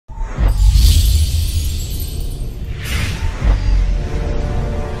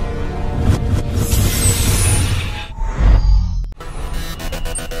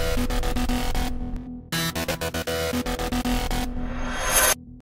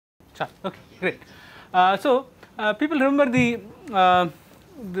chart. Okay, great. So people remember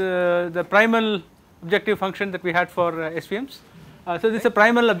the primal objective function that we had for SVMs. So this is a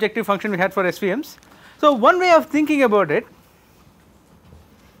primal objective function we had for SVMs. So one way of thinking about it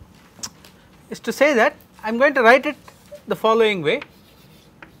is to say that I am going to write it the following way.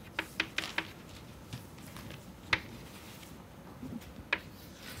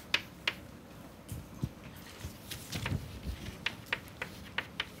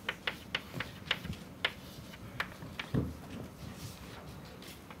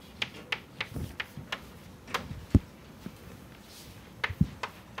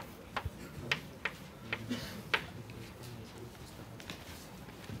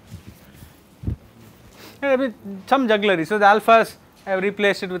 Some jugglery. So the alphas I have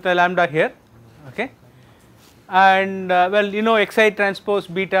replaced it with a lambda here, okay, and well, you know, xi transpose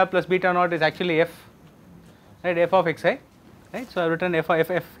beta plus beta naught is actually f, right, f of xi, right. So I have written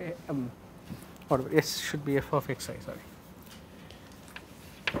whatever, s should be f of xi, sorry,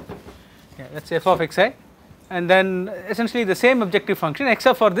 yeah, that is f of xi, and then essentially the same objective function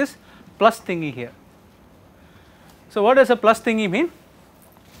except for this plus thingy here. So what does a plus thingy mean?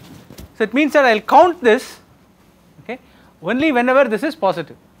 So it means that I will count this, okay, only whenever this is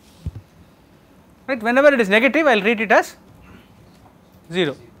positive, right. Whenever it is negative I will treat it as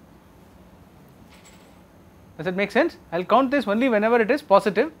 0. Does it make sense? I will count this only whenever it is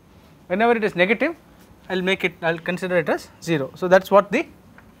positive, whenever it is negative I will make it, I will consider it as 0. So that is what the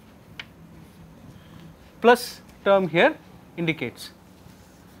plus term here indicates.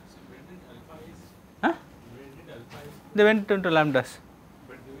 Huh? They went into lambdas.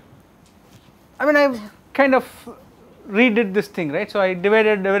 I mean, I kind of redid this thing, right. So I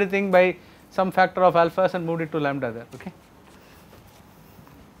divided everything by some factor of alphas and moved it to lambda there, okay.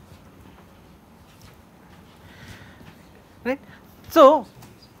 Right. So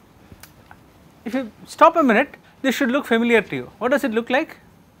if you stop a minute, this should look familiar to you. What does it look like?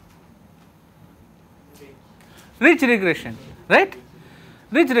 Ridge regression, right.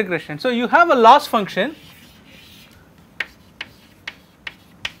 Ridge regression. So you have a loss function,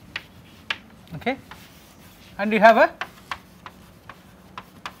 okay, and you have a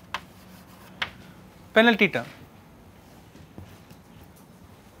penalty term,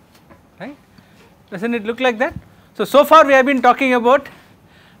 right. Does not it look like that? So far we have been talking about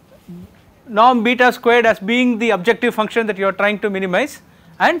norm beta squared as being the objective function that you are trying to minimize,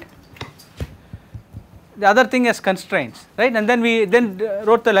 and the other thing as constraints, right, and then we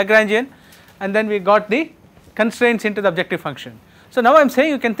wrote the Lagrangian, and then we got the constraints into the objective function. So now I am saying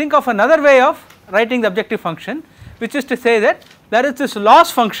you can think of another way of writing the objective function, which is to say that there is this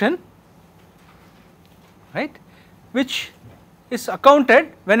loss function, right, which is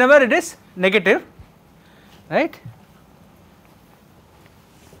accounted whenever it is negative, right.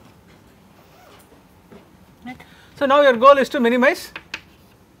 So now your goal is to minimize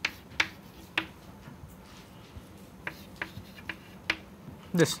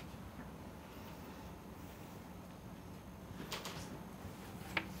this.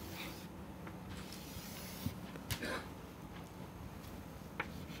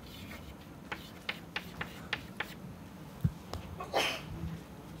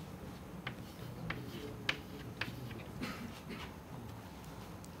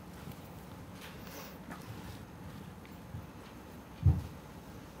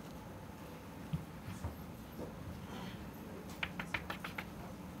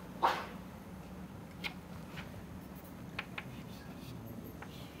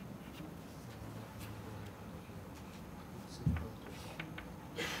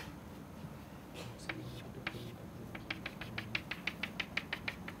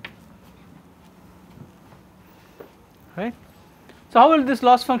 Right. So how will this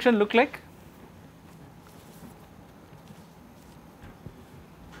loss function look like?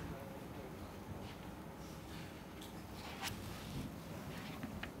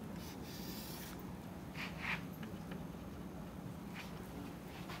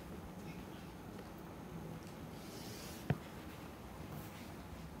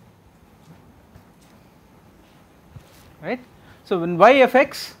 Right. So when y of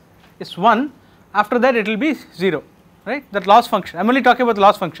x is 1, after that it will be 0. Right, that loss function, I am only talking about the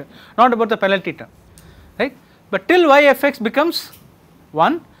loss function, not about the penalty term, right, but till y f x becomes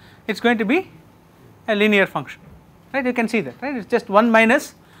 1 it is going to be a linear function, right, you can see that, right, it is just 1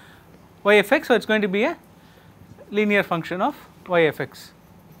 minus y f x, so it is going to be a linear function of y f x,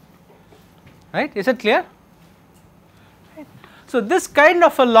 right, is it clear? Right. So this kind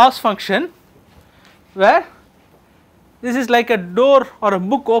of a loss function where this is like a door or a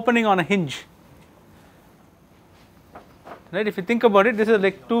book opening on a hinge, right. If you think about it, this is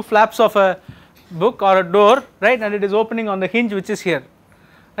like two flaps of a book or a door, right, and it is opening on the hinge which is here,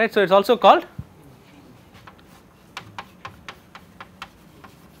 right. So it is also called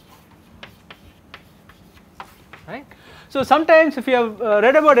right. So sometimes if you have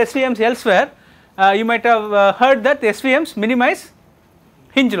read about SVMs elsewhere, you might have heard that the SVMs minimize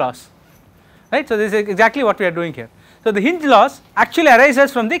hinge loss, right. So this is exactly what we are doing here. So the hinge loss actually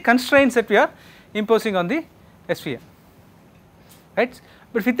arises from the constraints that we are imposing on the SVM, right.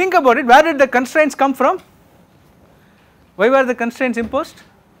 But if you think about it, where did the constraints come from? Why were the constraints imposed?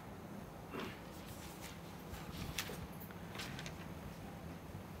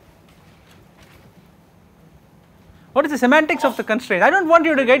 What is the semantics of the constraint? I do not want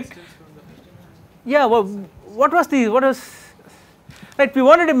you to get, yeah, well, what was right, we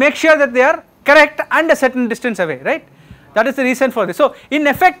wanted to make sure that they are correct and a certain distance away, right, that is the reason for this. So in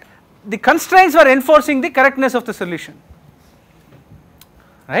effect the constraints were enforcing the correctness of the solution,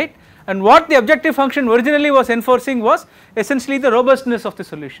 right, and what the objective function originally was enforcing was essentially the robustness of the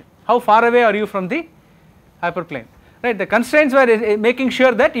solution. How far away are you from the hyperplane, right, the constraints were making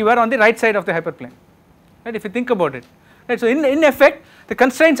sure that you were on the right side of the hyperplane, right, if you think about it, right. So in effect the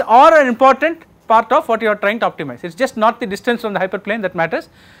constraints are an important part of what you are trying to optimize. It is just not the distance from the hyperplane that matters,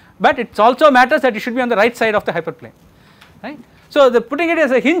 but it also matters that you should be on the right side of the hyperplane, right. So the putting it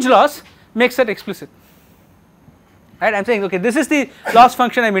as a hinge loss makes that explicit, right. I am saying okay, this is the loss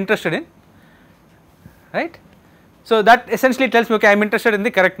function I am interested in, right. So that essentially tells me okay, I am interested in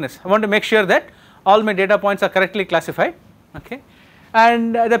the correctness, I want to make sure that all my data points are correctly classified, okay,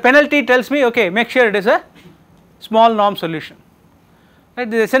 and the penalty tells me okay, make sure it is a small norm solution, right.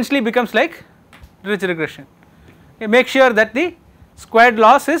 This essentially becomes like ridge regression, okay, make sure that the squared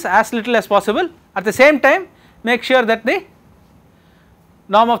loss is as little as possible, at the same time make sure that the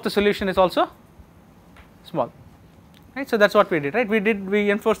norm of the solution is also small, right. So that is what we did, right, we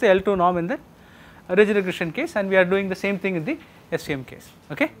enforced the L2 norm in the ridge regression case and we are doing the same thing in the SVM case,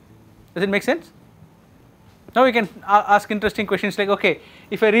 okay. Does it make sense? Now we can ask interesting questions like okay,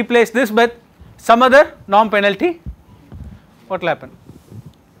 if I replace this with some other norm penalty, what will happen?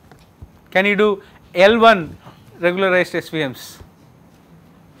 Can you do L1 regularized SVMs?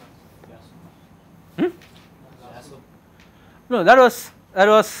 No, that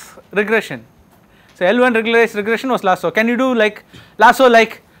was regression. So L1 regularized regression was lasso. Can you do like lasso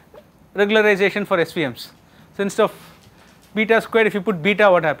like regularization for SVMs? So instead of beta squared, if you put beta,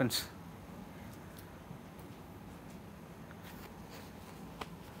 what happens?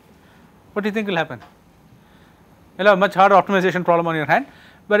 What do you think will happen? You will have a much harder optimization problem on your hand,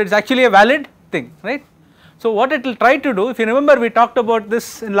 but it is actually a valid thing, right. So what it will try to do, if you remember we talked about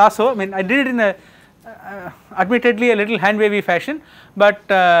this in lasso, I mean I did it in a admittedly a little hand wavy fashion, but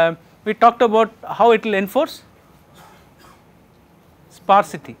we talked about how it will enforce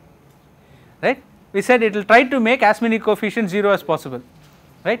sparsity, right. We said it will try to make as many coefficients 0 as possible,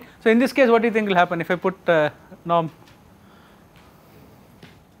 right. So in this case what do you think will happen if I put norm?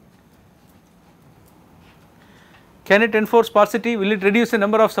 Can it enforce sparsity? Will it reduce the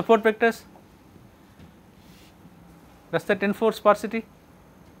number of support vectors? Does that enforce sparsity?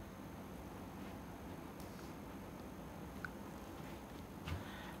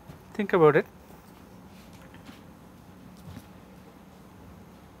 Think about it.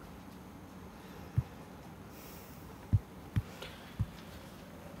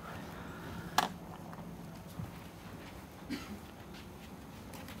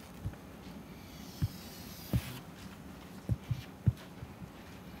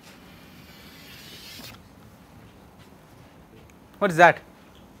 What is that?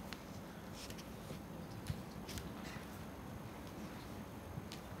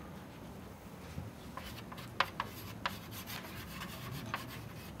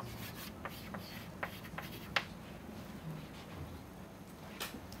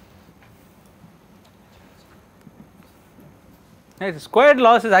 Right, the squared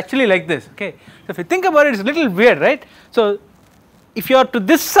loss is actually like this, okay. So if you think about it, it's a little weird, right. So if you are to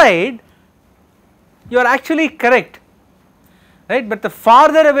this side, you are actually correct, right, but the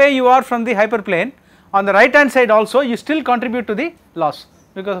farther away you are from the hyperplane, on the right hand side also you still contribute to the loss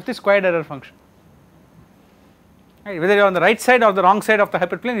because of the squared error function, right, whether you are on the right side or the wrong side of the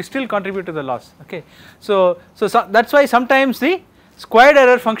hyperplane you still contribute to the loss, okay. So that is why sometimes the squared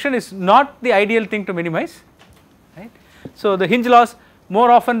error function is not the ideal thing to minimize, right. So the hinge loss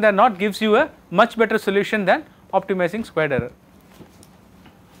more often than not gives you a much better solution than optimizing squared error,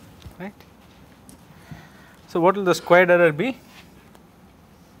 right. So what will the squared error be?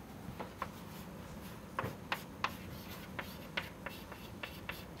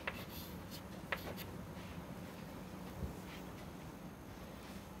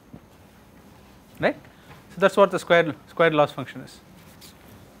 right. So that is what the squared loss function is.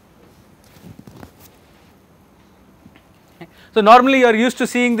 So normally you are used to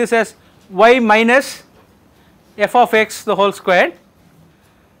seeing this as y minus f of x the whole squared,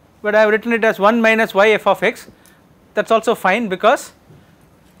 but I have written it as 1 minus y f of x. That is also fine, because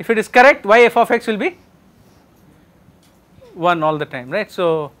if it is correct, y f of x will be 1 all the time, right.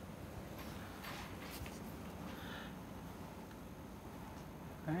 So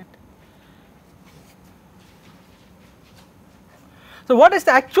so what is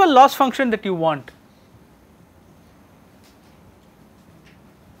the actual loss function that you want?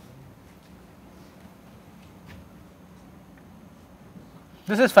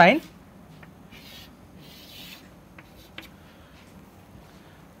 This is fine.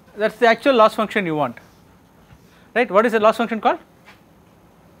 That is the actual loss function you want, right. What is the loss function called?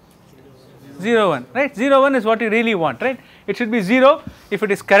 0 1, right. 0 1 is what you really want, right. It should be 0 if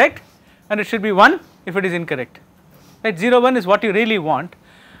it is correct, and it should be 1 if it is incorrect, right. 0 1 is what you really want,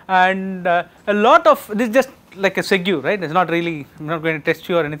 and a lot of this is just like a segue, right. It is not really, I am not going to test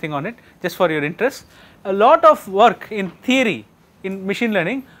you or anything on it, just for your interest. A lot of work in theory in machine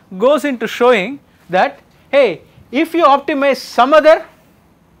learning goes into showing that, hey, if you optimize some other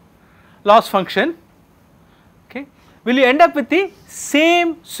loss function, okay, will you end up with the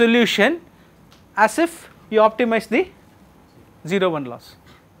same solution as if you optimize the 0 1 loss,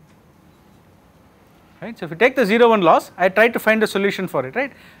 right. So if you take the 0 1 loss, I try to find a solution for it,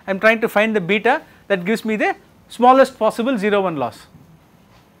 right. I am trying to find the beta that gives me the smallest possible 0 1 loss,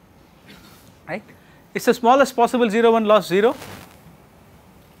 right. Is the smallest possible 0 1 loss 0?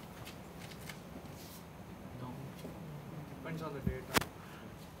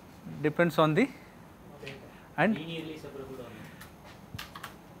 Depends on the and linearly separable or not?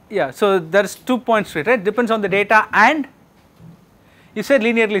 Yeah, so there is 2 points to it, right. Depends on the data, and you said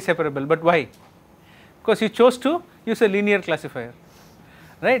linearly separable, but why? Because you chose to use a linear classifier,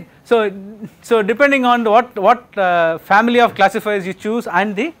 right. So depending on what family of classifiers you choose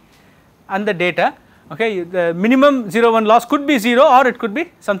and the data, okay, the minimum 0 1 loss could be 0 or it could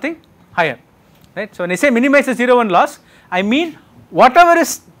be something higher, right. So when I say minimize the 0 1 loss, I mean whatever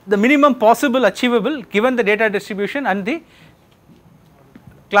is the minimum possible achievable given the data distribution and the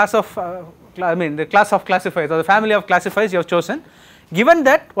class of the class of classifiers or the family of classifiers you have chosen. Given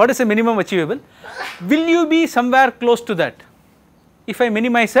that, what is the minimum achievable? Will you be somewhere close to that if I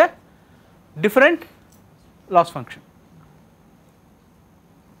minimize a different loss function,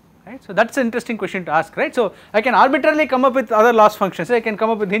 right. So that is an interesting question to ask, right. So I can arbitrarily come up with other loss functions, so I can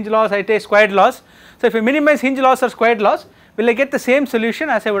come up with hinge loss, I take squared loss. So if I minimize hinge loss or squared loss, will I get the same solution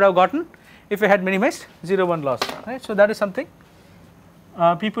as I would have gotten if I had minimized 0 1 loss, right. So that is something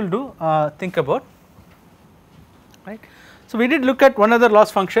people do think about, right. So we did look at one other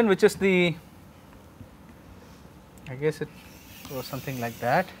loss function, which is the, I guess it was something like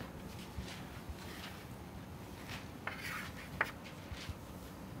that.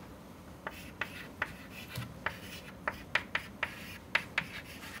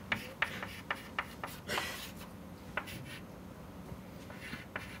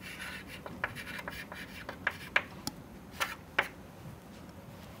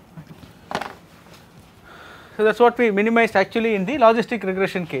 So that is what we minimized actually in the logistic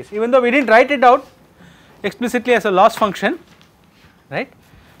regression case, even though we did not write it out explicitly as a loss function, right.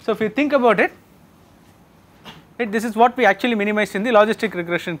 So if you think about it, right, this is what we actually minimized in the logistic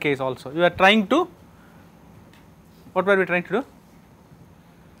regression case also. You are trying to, what were we trying to do?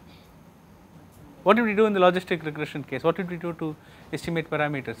 What did we do in the logistic regression case? What did we do to estimate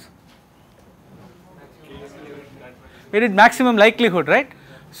parameters? We did maximum likelihood, right.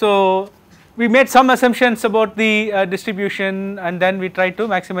 So we made some assumptions about the distribution, and then we tried to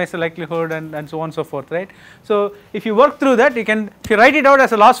maximize the likelihood and so on and so forth, right. So if you work through that, you can, if you write it out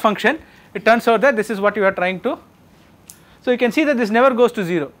as a loss function, it turns out that this is what you are trying to, so you can see that this never goes to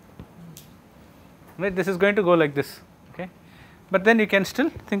 0, right, this is going to go like this, okay, but then you can still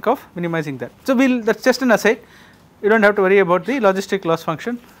think of minimizing that. So that is just an aside, you do not have to worry about the logistic loss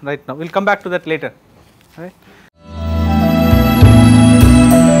function right now, we will come back to that later, right.